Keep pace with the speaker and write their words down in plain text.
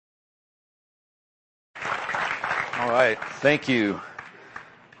right, thank you.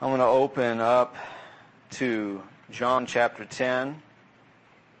 I'm going to open up to John chapter 10,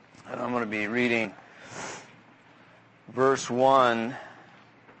 and I'm going to be reading verse 1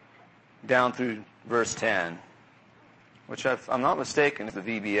 down through verse 10, which, if I'm not mistaken, is the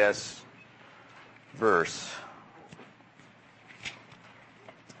VBS verse.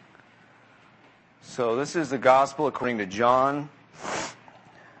 So this is the Gospel according to John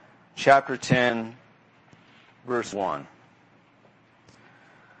chapter 10, verse 1.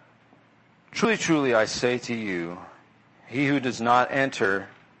 Truly, truly, I say to you, he who does not enter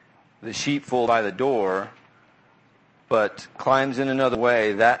the sheepfold by the door, but climbs in another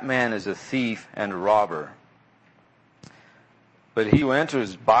way, that man is a thief and a robber. But he who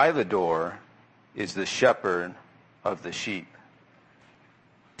enters by the door is the shepherd of the sheep.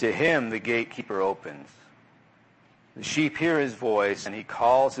 To him the gatekeeper opens. The sheep hear his voice, and he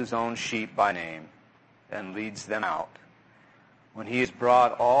calls his own sheep by name and leads them out. When he has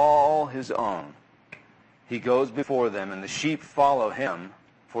brought all his own, he goes before them, and the sheep follow him,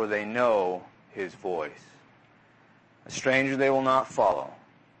 for they know his voice. A stranger they will not follow,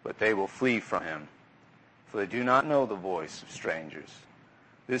 but they will flee from him, for they do not know the voice of strangers.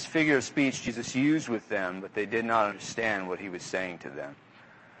 This figure of speech Jesus used with them, but they did not understand what he was saying to them.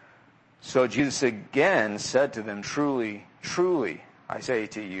 So Jesus again said to them, Truly, truly, I say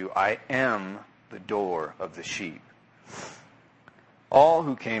to you, I am the door of the sheep. All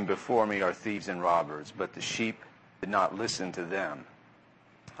who came before me are thieves and robbers, but the sheep did not listen to them.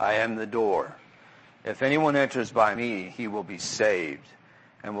 I am the door. If anyone enters by me, he will be saved,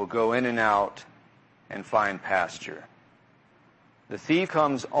 and will go in and out and find pasture. The thief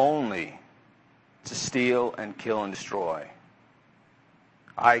comes only to steal and kill and destroy.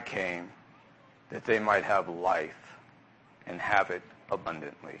 I came that they might have life and have it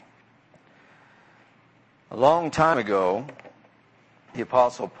abundantly. A long time ago, the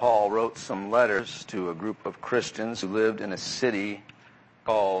Apostle Paul wrote some letters to a group of Christians who lived in a city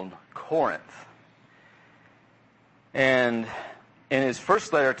called Corinth. And in his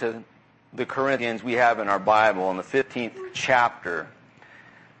first letter to the Corinthians we have in our Bible, in the 15th chapter,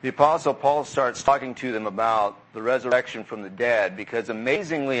 the Apostle Paul starts talking to them about the resurrection from the dead, because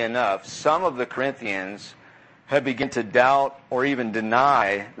amazingly enough, some of the Corinthians had begun to doubt or even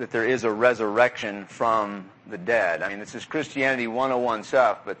deny that there is a resurrection from the dead. I mean, this is Christianity 101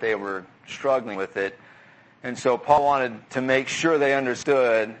 stuff, but they were struggling with it. And so Paul wanted to make sure they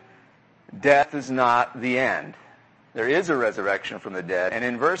understood death is not the end. There is a resurrection from the dead. And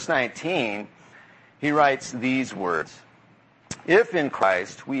in verse 19, he writes these words: If in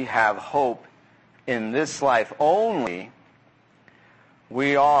Christ we have hope in this life only,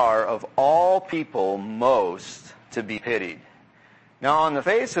 we are of all people most to be pitied. Now, on the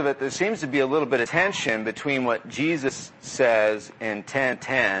face of it, there seems to be a little bit of tension between what Jesus says in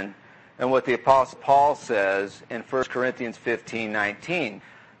 10:10 and what the Apostle Paul says in 1 Corinthians 15:19.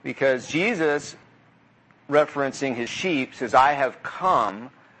 Because Jesus, referencing his sheep, says, I have come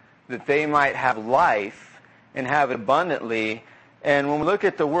that they might have life and have it abundantly. And when we look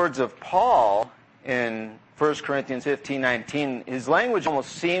at the words of Paul in 1 Corinthians 15:19, his language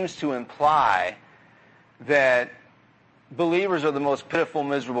almost seems to imply that believers are the most pitiful,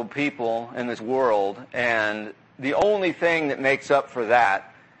 miserable people in this world, and the only thing that makes up for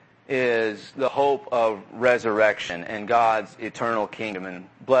that is the hope of resurrection and God's eternal kingdom and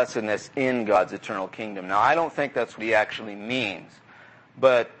blessedness in God's eternal kingdom. Now, I don't think that's what he actually means,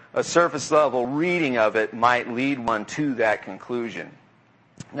 but a surface-level reading of it might lead one to that conclusion.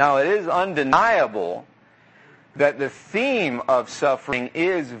 Now, it is undeniable that the theme of suffering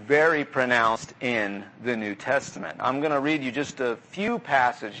is very pronounced in the New Testament. I'm going to read you just a few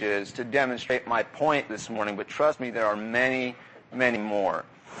passages to demonstrate my point this morning, but trust me, there are many, many more.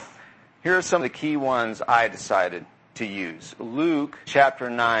 Here are some of the key ones I decided to use. Luke chapter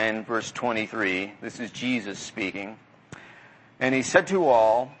 9, verse 23. This is Jesus speaking. And he said to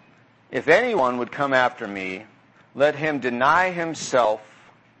all, If anyone would come after me, let him deny himself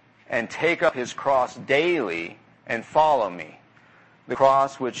and take up his cross daily and follow me. The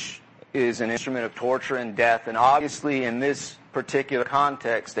cross, which is an instrument of torture and death, and obviously in this particular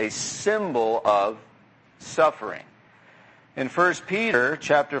context, a symbol of suffering. In 1 Peter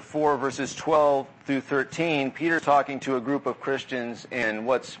chapter 4, verses 12 through 13, Peter's talking to a group of Christians in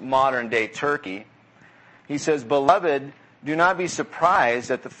what's modern-day Turkey. He says, Beloved, do not be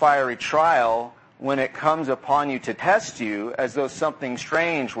surprised at the fiery trial when it comes upon you to test you as though something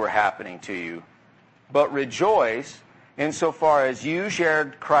strange were happening to you. But rejoice insofar as you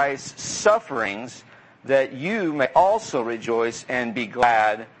shared Christ's sufferings, that you may also rejoice and be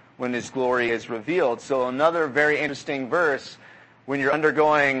glad when His glory is revealed. So another very interesting verse, when you're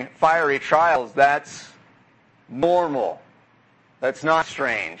undergoing fiery trials, that's normal. That's not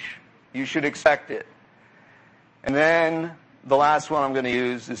strange. You should expect it. And then the last one I'm going to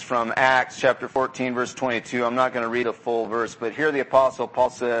use is from Acts chapter 14, verse 22. I'm not going to read a full verse, but here the Apostle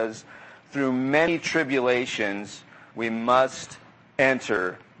Paul says, through many tribulations we must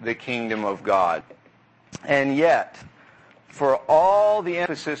enter the kingdom of God. And yet, for all the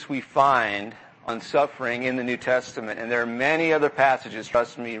emphasis we find on suffering in the New Testament, and there are many other passages,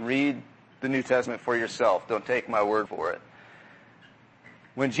 trust me, read the New Testament for yourself. Don't take my word for it.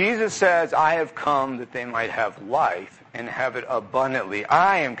 When Jesus says, I have come that they might have life and have it abundantly,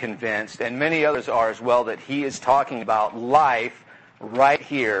 I am convinced, and many others are as well, that He is talking about life right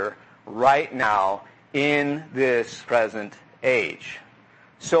here, right now, in this present age.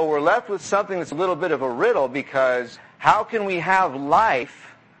 So we're left with something that's a little bit of a riddle, because how can we have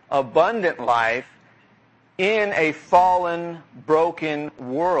life, abundant life, in a fallen, broken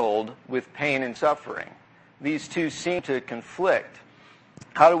world with pain and suffering? These two seem to conflict.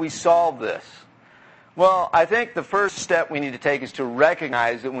 How do we solve this? Well, I think the first step we need to take is to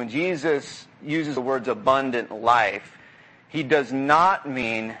recognize that when Jesus uses the words abundant life, He does not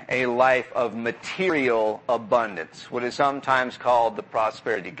mean a life of material abundance, what is sometimes called the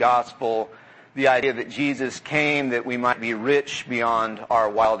prosperity gospel, the idea that Jesus came that we might be rich beyond our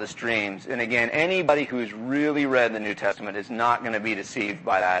wildest dreams. And again, anybody who's really read the New Testament is not going to be deceived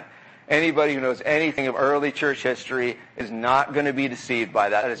by that. Anybody who knows anything of early church history is not going to be deceived by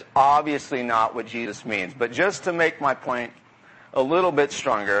that. That is obviously not what Jesus means. But just to make my point a little bit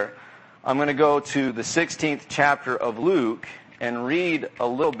stronger, I'm going to go to the 16th chapter of Luke and read a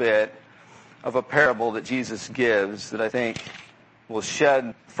little bit of a parable that Jesus gives that I think will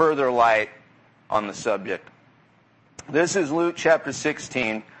shed further light on the subject. This is Luke chapter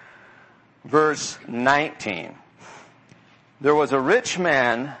 16, verse 19. There was a rich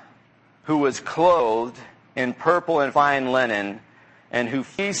man who was clothed in purple and fine linen, and who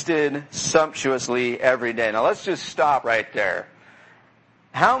feasted sumptuously every day. Now let's just stop right there.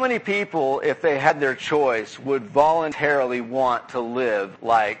 How many people, if they had their choice, would voluntarily want to live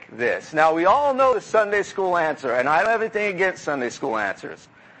like this? Now, we all know the Sunday school answer, and I don't have anything against Sunday school answers.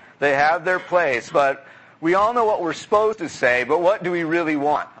 They have their place, but we all know what we're supposed to say, but what do we really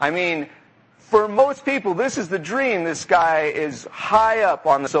want? I mean, for most people, this is the dream. This guy is high up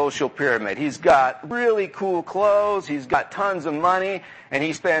on the social pyramid. He's got really cool clothes, he's got tons of money, and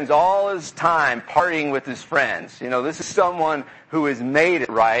he spends all his time partying with his friends. You know, this is someone who has made it,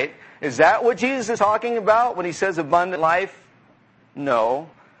 right? Is that what Jesus is talking about when He says abundant life? No.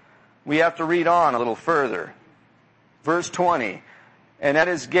 We have to read on a little further. Verse 20, and at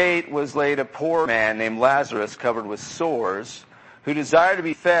his gate was laid a poor man named Lazarus, covered with sores, who desired to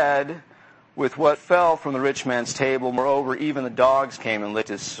be fed with what fell from the rich man's table. Moreover, even the dogs came and licked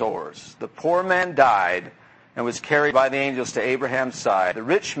his sores. The poor man died and was carried by the angels to Abraham's side. The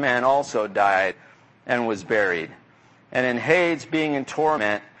rich man also died and was buried. And in Hades, being in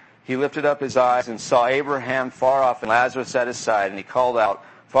torment, he lifted up his eyes and saw Abraham far off and Lazarus at his side. And he called out,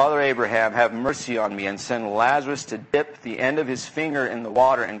 Father Abraham, have mercy on me, and send Lazarus to dip the end of his finger in the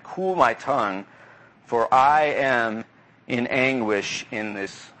water and cool my tongue, for I am in anguish in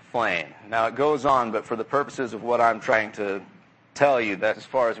this flame. Now it goes on, but for the purposes of what I'm trying to tell you, that's as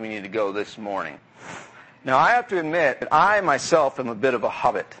far as we need to go this morning. Now I have to admit that I myself am a bit of a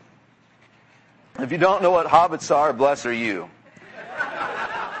hobbit. If you don't know what hobbits are, bless are you.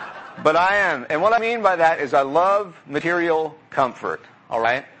 But I am. And what I mean by that is I love material comfort, all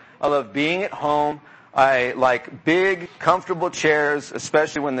right? I love being at home. I like big, comfortable chairs,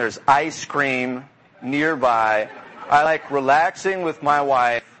 especially when there's ice cream nearby. I like relaxing with my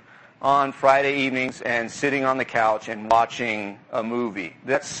wife on Friday evenings and sitting on the couch and watching a movie.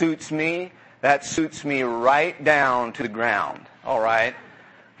 That suits me. That suits me right down to the ground, all right?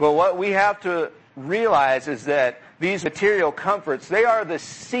 But what we have to realize is that these material comforts, they are the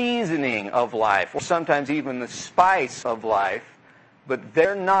seasoning of life, or sometimes even the spice of life, but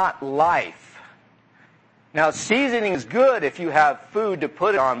they're not life. Now, seasoning is good if you have food to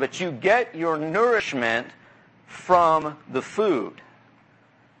put it on, but you get your nourishment from the food.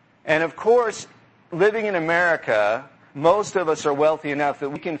 And of course, living in America, most of us are wealthy enough that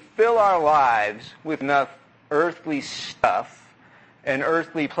we can fill our lives with enough earthly stuff and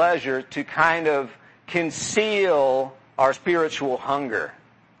earthly pleasure to kind of conceal our spiritual hunger.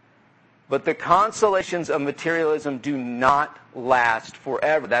 But the consolations of materialism do not last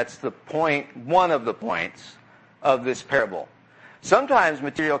forever. That's the point, one of the points of this parable. Sometimes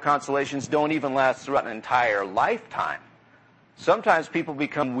material consolations don't even last throughout an entire lifetime. Sometimes people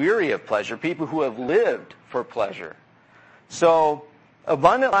become weary of pleasure, people who have lived for pleasure. So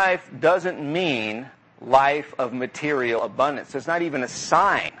abundant life doesn't mean life of material abundance. It's not even a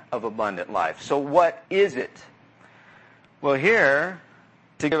sign of abundant life. So what is it? Well, here,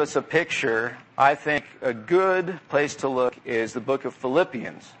 to give us a picture, I think a good place to look is the book of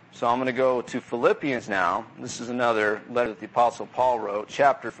Philippians. So I'm going to go to Philippians now. This is another letter that the Apostle Paul wrote,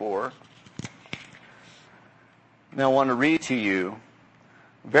 chapter 4. Now I want to read to you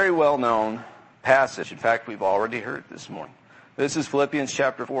a very well-known passage. In fact, we've already heard it this morning. This is Philippians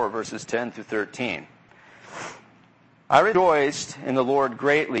chapter 4, verses 10 through 13. I rejoiced in the Lord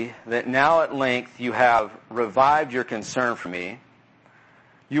greatly that now at length you have revived your concern for me.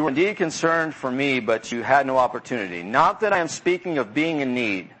 You were indeed concerned for me, but you had no opportunity. Not that I am speaking of being in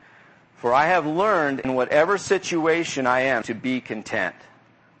need, for I have learned in whatever situation I am to be content.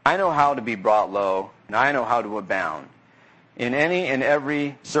 I know how to be brought low, and I know how to abound. In any and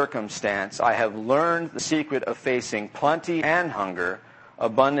every circumstance, I have learned the secret of facing plenty and hunger,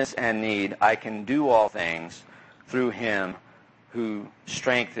 abundance and need. I can do all things through him who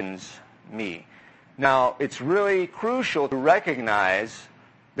strengthens me. Now, it's really crucial to recognize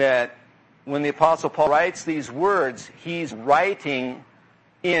that when the Apostle Paul writes these words, he's writing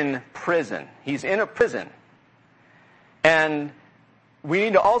in prison. He's in a prison. And we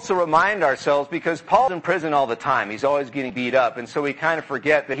need to also remind ourselves, because Paul's in prison all the time. He's always getting beat up. And so we kind of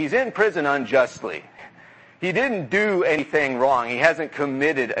forget that he's in prison unjustly. He didn't do anything wrong. He hasn't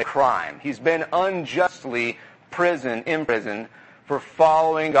committed a crime. He's been unjustly imprisoned for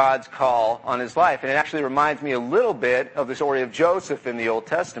following God's call on his life. And it actually reminds me a little bit of the story of Joseph in the Old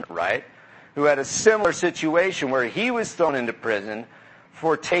Testament, right? Who had a similar situation where he was thrown into prison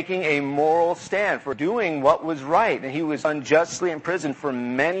for taking a moral stand, for doing what was right. And he was unjustly imprisoned for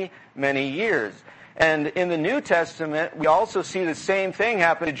many, many years. And in the New Testament, we also see the same thing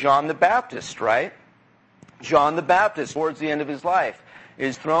happen to John the Baptist, right? John the Baptist, towards the end of his life,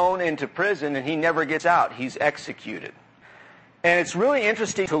 is thrown into prison and he never gets out. He's executed. And it's really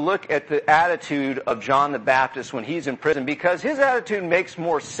interesting to look at the attitude of John the Baptist when he's in prison, because his attitude makes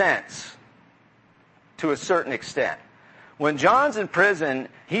more sense to a certain extent. When John's in prison,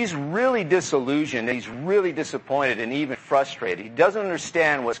 he's really disillusioned, he's really disappointed and even frustrated. He doesn't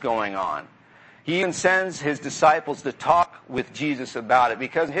understand what's going on. He even sends his disciples to talk with Jesus about it,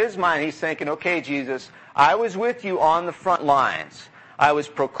 because in his mind he's thinking, okay, Jesus, I was with you on the front lines. I was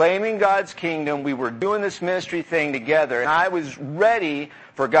proclaiming God's kingdom. We were doing this ministry thing together. And I was ready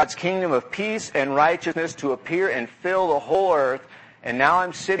for God's kingdom of peace and righteousness to appear and fill the whole earth. And now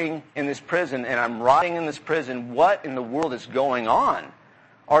I'm sitting in this prison and I'm rotting in this prison. What in the world is going on?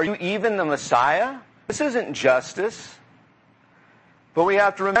 Are you even the Messiah? This isn't justice. But we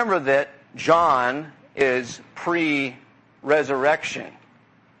have to remember that John is pre-resurrection.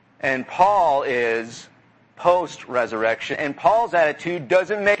 And Paul is post-resurrection, and Paul's attitude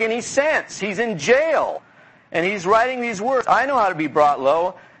doesn't make any sense. He's in jail, and he's writing these words. I know how to be brought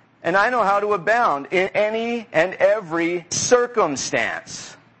low, and I know how to abound in any and every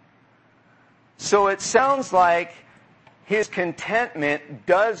circumstance. So it sounds like his contentment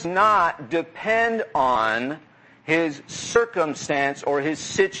does not depend on his circumstance or his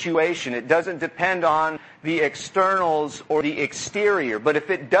situation. It doesn't depend on the externals or the exterior. But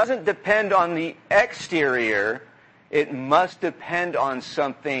if it doesn't depend on the exterior, it must depend on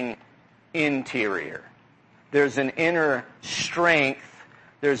something interior. There's an inner strength.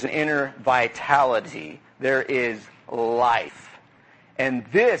 There's an inner vitality. There is life. And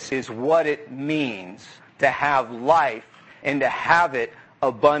this is what it means to have life and to have it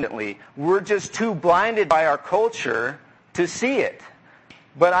abundantly. We're just too blinded by our culture to see it.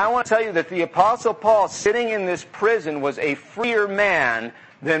 But I want to tell you that the Apostle Paul, sitting in this prison, was a freer man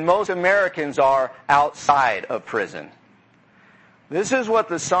than most Americans are outside of prison. This is what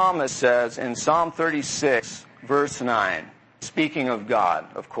the psalmist says in Psalm 36, verse 9, speaking of God,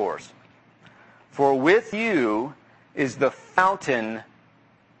 of course. For with you is the fountain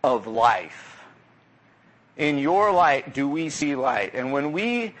of life. In your light do we see light. And when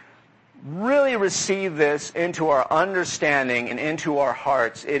we really receive this into our understanding and into our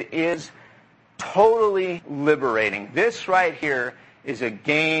hearts, it is totally liberating. This right here is a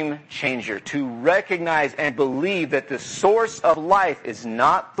game changer, to recognize and believe that the source of life is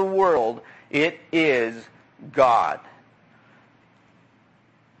not the world, it is God.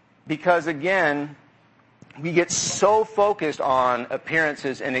 Because again, we get so focused on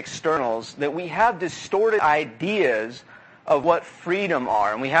appearances and externals that we have distorted ideas of what freedom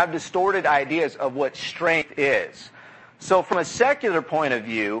are, and we have distorted ideas of what strength is. So from a secular point of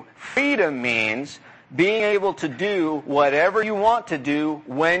view, freedom means being able to do whatever you want to do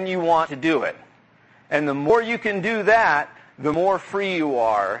when you want to do it. And the more you can do that, the more free you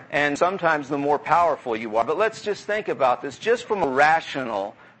are, and sometimes the more powerful you are. But let's just think about this just from a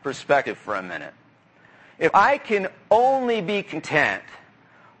rational perspective for a minute. If I can only be content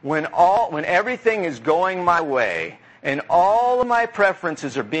when everything is going my way and all of my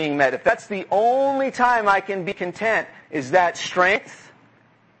preferences are being met, if that's the only time I can be content, is that strength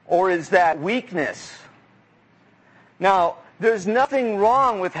or is that weakness? Now, there's nothing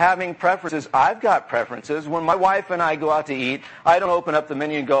wrong with having preferences. I've got preferences. When my wife and I go out to eat, I don't open up the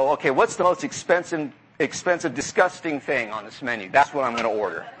menu and go, okay, what's the most expensive, disgusting thing on this menu? That's what I'm going to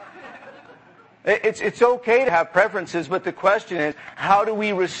order. It's okay to have preferences, but the question is, how do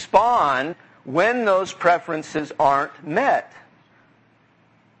we respond when those preferences aren't met?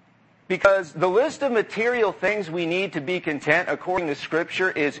 Because the list of material things we need to be content, according to Scripture,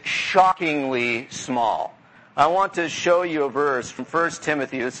 is shockingly small. I want to show you a verse from 1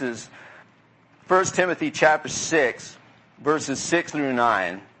 Timothy. This is 1 Timothy chapter 6, verses 6 through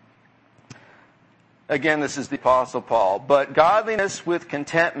 9. Again, this is the Apostle Paul. But godliness with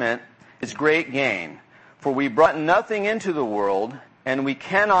contentment is great gain, for we brought nothing into the world, and we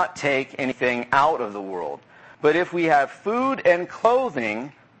cannot take anything out of the world. But if we have food and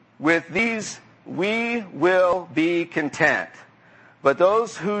clothing, with these we will be content. But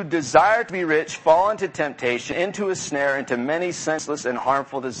those who desire to be rich fall into temptation, into a snare, into many senseless and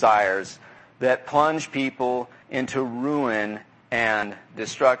harmful desires that plunge people into ruin and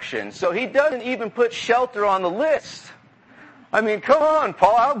destruction. So he doesn't even put shelter on the list. I mean, come on,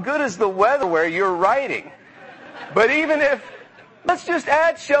 Paul, how good is the weather where you're writing? But even if, let's just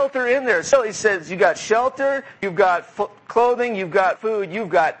add shelter in there. So he says you got shelter, you've got clothing, you've got food, you've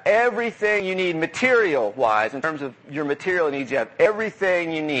got everything you need material-wise. In terms of your material needs, you have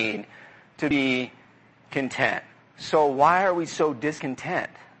everything you need to be content. So why are we so discontent?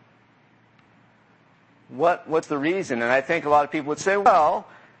 What's the reason? And I think a lot of people would say, well,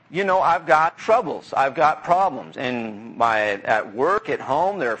 you know, I've got troubles. I've got problems. At work, at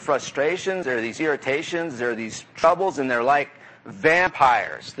home, there are frustrations, there are these irritations, there are these troubles, and they're like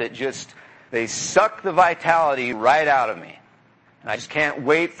vampires that they suck the vitality right out of me. And I just can't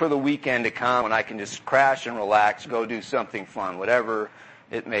wait for the weekend to come when I can just crash and relax, go do something fun, whatever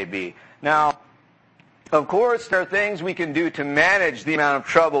it may be. Now, of course, there are things we can do to manage the amount of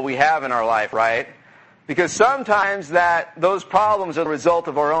trouble we have in our life, right? Because sometimes those problems are the result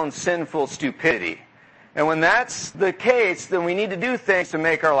of our own sinful stupidity. And when that's the case, then we need to do things to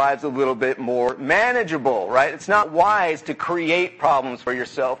make our lives a little bit more manageable, right? It's not wise to create problems for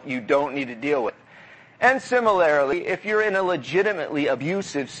yourself you don't need to deal with. And similarly, if you're in a legitimately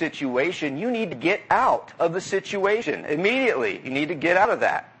abusive situation, you need to get out of the situation immediately. You need to get out of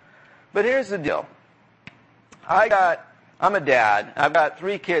that. But here's the deal. I'm a dad. I've got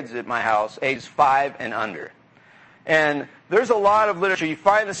 3 kids at my house, ages 5 and under. And there's a lot of literature. You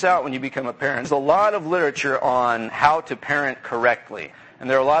find this out when you become a parent. There's a lot of literature on how to parent correctly. And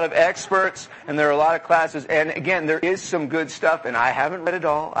there are a lot of experts, and there are a lot of classes. And again, there is some good stuff, and I haven't read it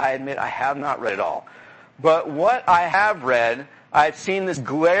all. I admit I have not read it all. But what I have read, I've seen this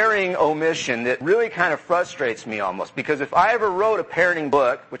glaring omission that really kind of frustrates me almost. Because if I ever wrote a parenting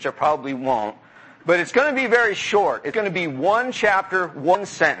book, which I probably won't, but it's going to be very short. It's going to be 1 chapter, 1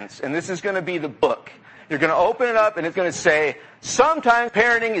 sentence, and this is going to be the book. You're going to open it up, and it's going to say, sometimes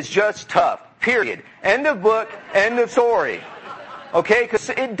parenting is just tough, period. End of book, end of story. Okay? Because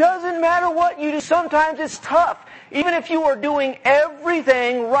it doesn't matter what you do. Sometimes it's tough. Even if you are doing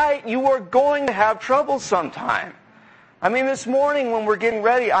everything right, you are going to have trouble sometime. I mean, this morning when we're getting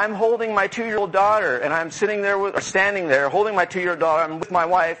ready, I'm holding my 2-year-old daughter, and I'm standing there holding my 2-year-old daughter. I'm with my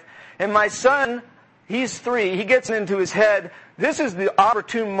wife, and my son, he's 3. He gets into his head, this is the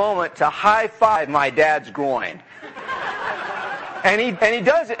opportune moment to high-five my dad's groin. And he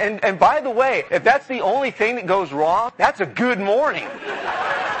does it. And by the way, if that's the only thing that goes wrong, that's a good morning.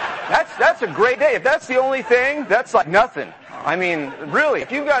 That's a great day. If that's the only thing, that's like nothing. I mean, really,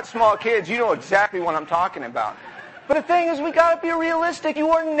 if you've got small kids, you know exactly what I'm talking about. But the thing is, we got to be realistic. You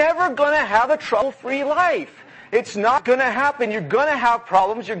are never going to have a trouble-free life. It's not going to happen. You're going to have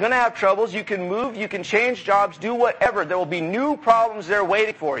problems. You're going to have troubles. You can move. You can change jobs. Do whatever. There will be new problems there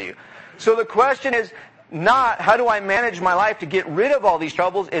waiting for you. So the question is not, how do I manage my life to get rid of all these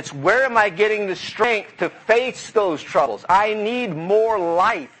troubles? It's, where am I getting the strength to face those troubles? I need more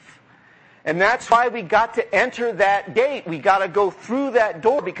life. And that's why we got to enter that gate. We got to go through that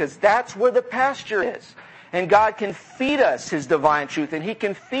door because that's where the pasture is. And God can feed us His divine truth, and He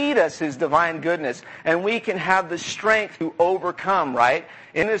can feed us His divine goodness, and we can have the strength to overcome, right?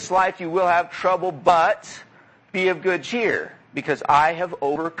 In this life you will have trouble, but be of good cheer, because I have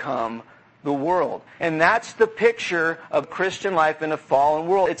overcome the world. And that's the picture of Christian life in a fallen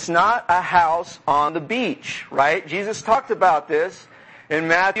world. It's not a house on the beach, right? Jesus talked about this in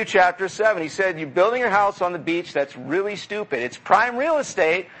Matthew chapter 7. He said, you're building your house on the beach, that's really stupid. It's prime real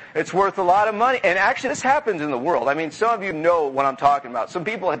estate. It's worth a lot of money. And actually, this happens in the world. I mean, some of you know what I'm talking about. Some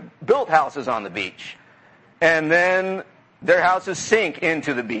people have built houses on the beach. And then their houses sink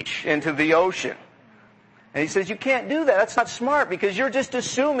into the beach, into the ocean. And he says, you can't do that. That's not smart, because you're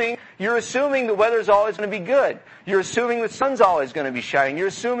assuming the weather's always going to be good. You're assuming the sun's always going to be shining. You're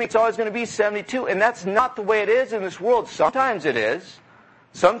assuming it's always going to be 72. And that's not the way it is in this world. Sometimes it is.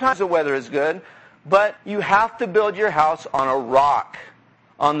 Sometimes the weather is good. But you have to build your house on a rock,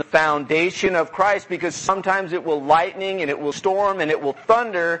 on the foundation of Christ, because sometimes it will lightning and it will storm and it will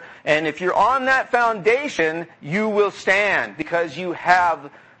thunder. And if you're on that foundation, you will stand, because you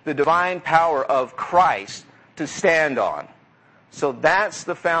have the divine power of Christ to stand on. So that's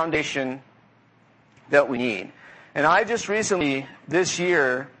the foundation that we need. And I just recently, this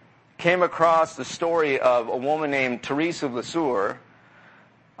year, came across the story of a woman named Therese of Lisieux.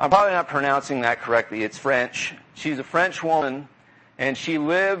 I'm probably not pronouncing that correctly. It's French. She's a French woman, and she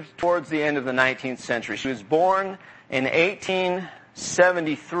lived towards the end of the 19th century. She was born in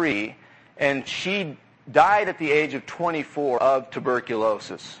 1873, and she died at the age of 24 of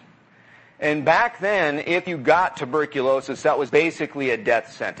tuberculosis. And back then, if you got tuberculosis, that was basically a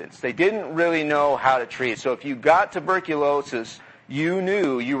death sentence. They didn't really know how to treat it. So if you got tuberculosis, you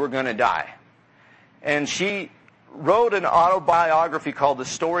knew you were going to die. And she wrote an autobiography called The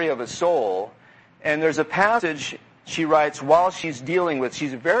Story of a Soul. And there's a passage she writes while she's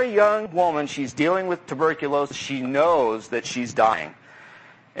a very young woman, she's dealing with tuberculosis. She knows that she's dying.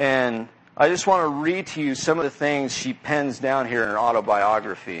 And I just want to read to you some of the things she pens down here in her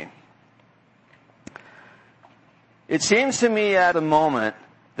autobiography. It seems to me at the moment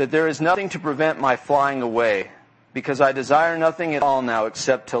that there is nothing to prevent my flying away, because I desire nothing at all now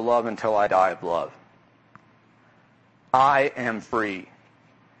except to love until I die of love. I am free.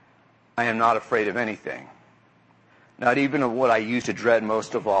 I am not afraid of anything, not even of what I used to dread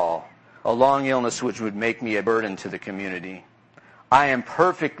most of all, a long illness which would make me a burden to the community. I am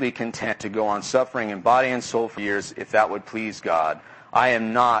perfectly content to go on suffering in body and soul for years if that would please God. I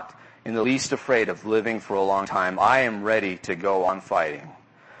am not in the least afraid of living for a long time. I am ready to go on fighting.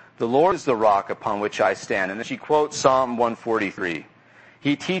 The Lord is the rock upon which I stand. And then she quotes Psalm 143.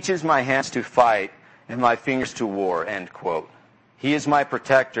 He teaches my hands to fight and my fingers to war, end quote. He is my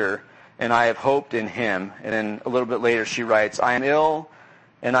protector, and I have hoped in Him. And then a little bit later she writes, I am ill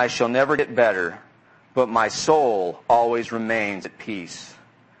and I shall never get better, but my soul always remains at peace.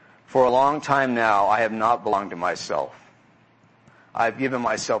 For a long time now I have not belonged to myself. I've given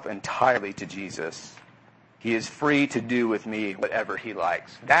myself entirely to Jesus. He is free to do with me whatever He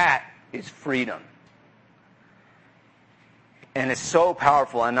likes. That is freedom. And it's so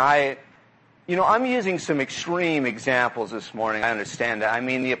powerful. And I'm using some extreme examples this morning. I understand that. I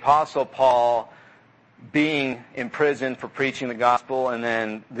mean, the Apostle Paul being in prison for preaching the gospel, and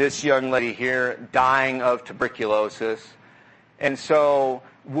then this young lady here dying of tuberculosis. And so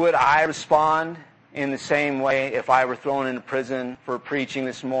would I respond in the same way if I were thrown into prison for preaching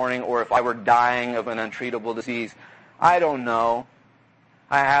this morning, or if I were dying of an untreatable disease? I don't know.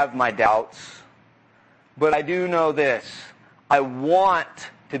 I have my doubts. But I do know this. I want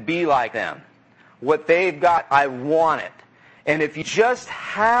to be like them. What they've got, I want it. And if you just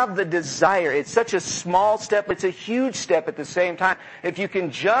have the desire, it's such a small step, it's a huge step at the same time. If you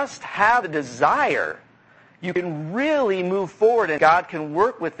can just have the desire, you can really move forward, and God can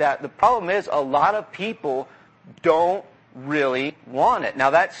work with that. The problem is, a lot of people don't really want it.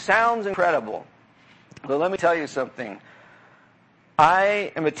 Now, that sounds incredible, but let me tell you something.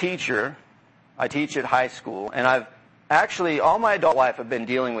 I am a teacher. I teach at high school, and I've actually, all my adult life, I've been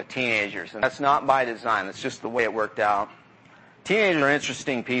dealing with teenagers, and that's not by design. That's just the way it worked out. Teenagers are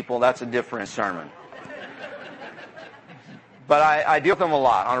interesting people. That's a different sermon. But I deal with them a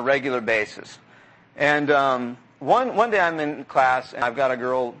lot on a regular basis. And one day I'm in class, and I've got a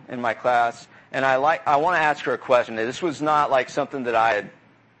girl in my class, and I want to ask her a question. This was not like something that I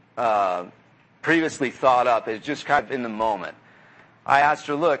had previously thought up. It's just kind of in the moment. I asked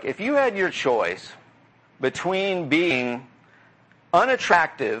her, look, if you had your choice between being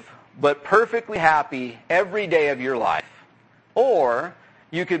unattractive but perfectly happy every day of your life, or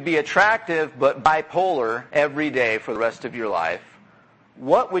you could be attractive but bipolar every day for the rest of your life,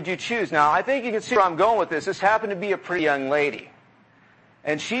 what would you choose? Now, I think you can see where I'm going with this. This happened to be a pretty young lady.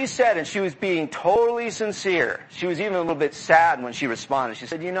 And she said, and she was being totally sincere. She was even a little bit sad when she responded. She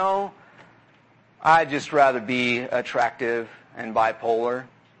said, I'd just rather be attractive and bipolar.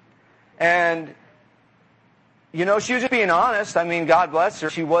 And, she was just being honest. I mean, God bless her.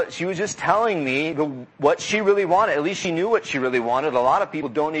 She was just telling me what she really wanted. At least she knew what she really wanted. A lot of people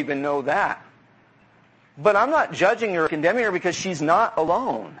don't even know that. But I'm not judging her or condemning her because she's not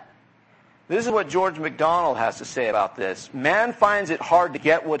alone. This is what George MacDonald has to say about this. Man finds it hard to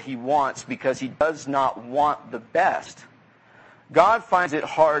get what he wants because he does not want the best. God finds it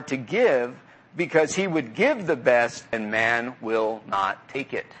hard to give because he would give the best and man will not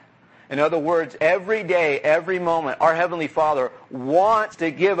take it. In other words, every day, every moment, our Heavenly Father wants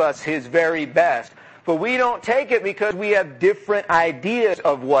to give us his very best. But we don't take it because we have different ideas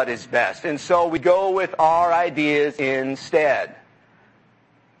of what is best. And so we go with our ideas instead.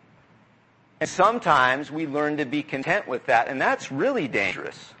 And sometimes we learn to be content with that, and that's really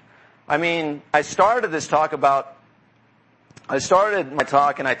dangerous. I mean, I started my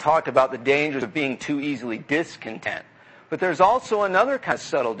talk and I talked about the dangers of being too easily discontent. But there's also another kind of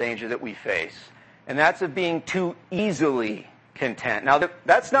subtle danger that we face, and that's of being too easily content. Now,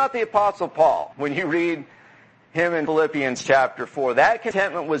 that's not the Apostle Paul. When you read him in Philippians chapter 4, that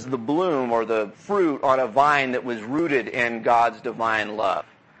contentment was the bloom or the fruit on a vine that was rooted in God's divine love.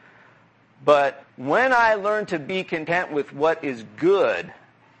 But when I learn to be content with what is good,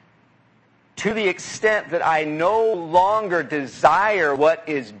 to the extent that I no longer desire what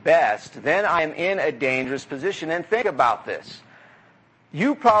is best, then I am in a dangerous position. And think about this.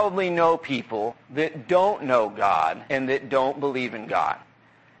 You probably know people that don't know God and that don't believe in God.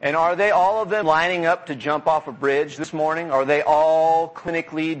 And are they all of them lining up to jump off a bridge this morning? Are they all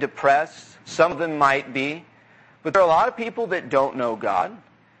clinically depressed? Some of them might be. But there are a lot of people that don't know God.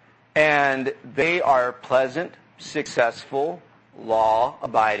 And they are pleasant, successful,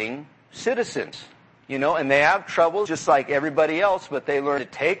 law-abiding citizens. And they have troubles just like everybody else, but they learn to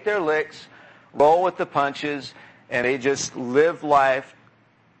take their licks, roll with the punches, and they just live life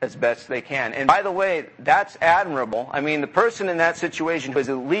as best they can. And by the way, that's admirable. I mean, the person in that situation who has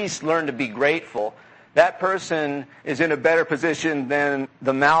at least learned to be grateful, that person is in a better position than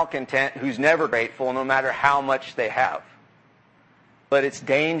the malcontent who's never grateful no matter how much they have. But it's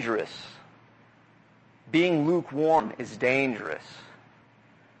dangerous. Being lukewarm is dangerous.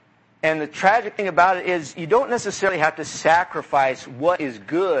 And the tragic thing about it is you don't necessarily have to sacrifice what is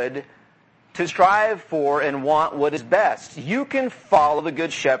good to strive for and want what is best. You can follow the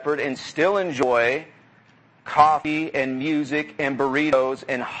Good Shepherd and still enjoy coffee and music and burritos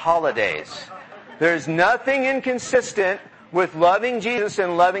and holidays. There's nothing inconsistent with loving Jesus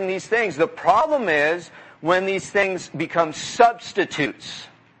and loving these things. The problem is when these things become substitutes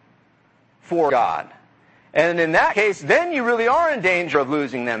for God. And in that case, then you really are in danger of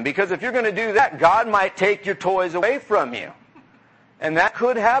losing them. Because if you're going to do that, God might take your toys away from you. And that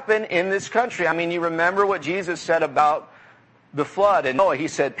could happen in this country. I mean, you remember what Jesus said about the flood. And Noah, he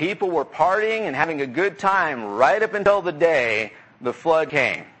said people were partying and having a good time right up until the day the flood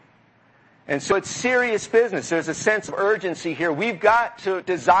came. And so it's serious business. There's a sense of urgency here. We've got to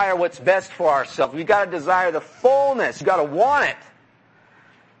desire what's best for ourselves. We've got to desire the fullness. We've got to want it.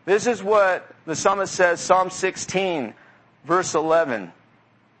 This is what the psalmist says, Psalm 16, verse 11.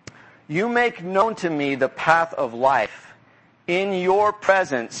 You make known to me the path of life. In your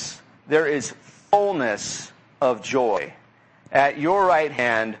presence there is fullness of joy. At your right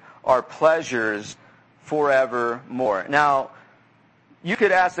hand are pleasures forevermore. Now, you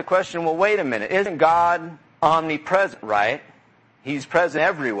could ask the question, well, wait a minute. Isn't God omnipresent, right? He's present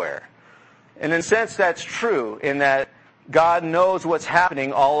everywhere. And in a sense, that's true in that God knows what's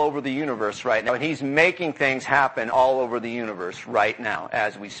happening all over the universe right now. And He's making things happen all over the universe right now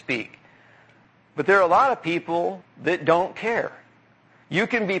as we speak. But there are a lot of people that don't care. You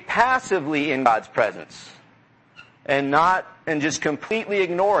can be passively in God's presence and just completely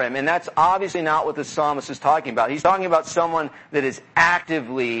ignore Him. And that's obviously not what the psalmist is talking about. He's talking about someone that is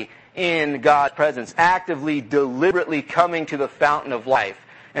actively in God's presence, actively, deliberately coming to the fountain of life.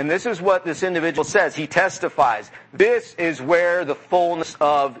 And this is what this individual says. He testifies, this is where the fullness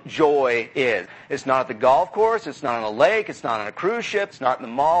of joy is. It's not at the golf course. It's not on a lake. It's not on a cruise ship. It's not in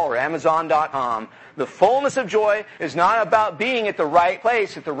the mall or Amazon.com. The fullness of joy is not about being at the right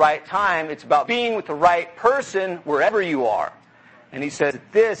place at the right time. It's about being with the right person wherever you are. And he says,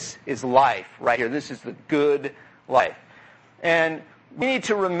 this is life right here. This is the good life. And we need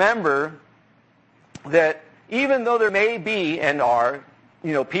to remember that even though there may be and are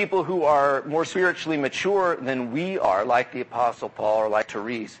people who are more spiritually mature than we are, like the Apostle Paul or like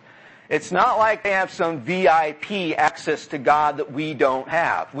Therese, it's not like they have some VIP access to God that we don't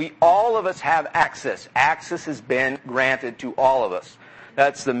have. All of us have access. Access has been granted to all of us.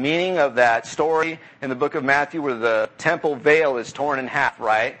 That's the meaning of that story in the book of Matthew where the temple veil is torn in half,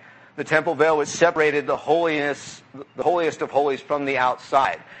 right? The temple veil was separated the holiest of holies from the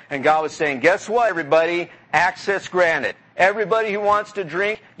outside. And God was saying, guess what, everybody? Access granted. Everybody who wants to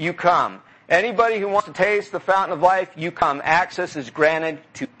drink, you come. Anybody who wants to taste the fountain of life, you come. Access is granted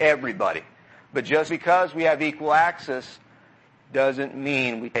to everybody. But just because we have equal access doesn't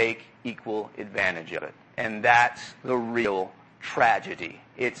mean we take equal advantage of it. And that's the real tragedy.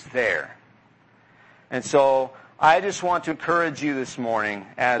 It's there. And so I just want to encourage you this morning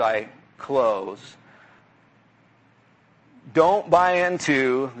as I close. Don't buy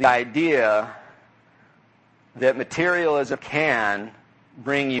into the idea that materialism can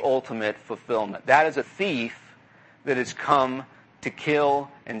bring you ultimate fulfillment. That is a thief that has come to kill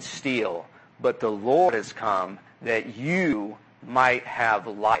and steal. But the Lord has come that you might have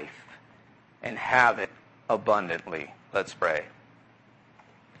life and have it abundantly. Let's pray.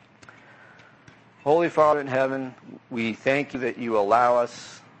 Holy Father in heaven, we thank you that you allow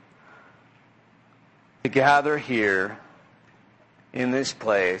us to gather here in this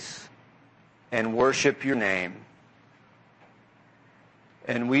place and worship your name.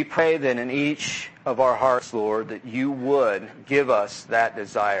 And we pray that in each of our hearts, Lord, that you would give us that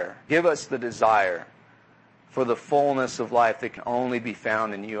desire. Give us the desire for the fullness of life that can only be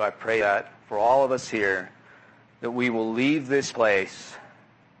found in you. I pray that for all of us here, that we will leave this place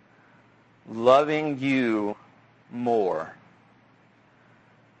loving you more,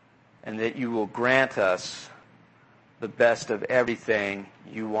 and that you will grant us the best of everything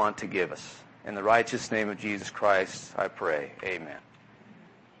you want to give us. In the righteous name of Jesus Christ, I pray. Amen.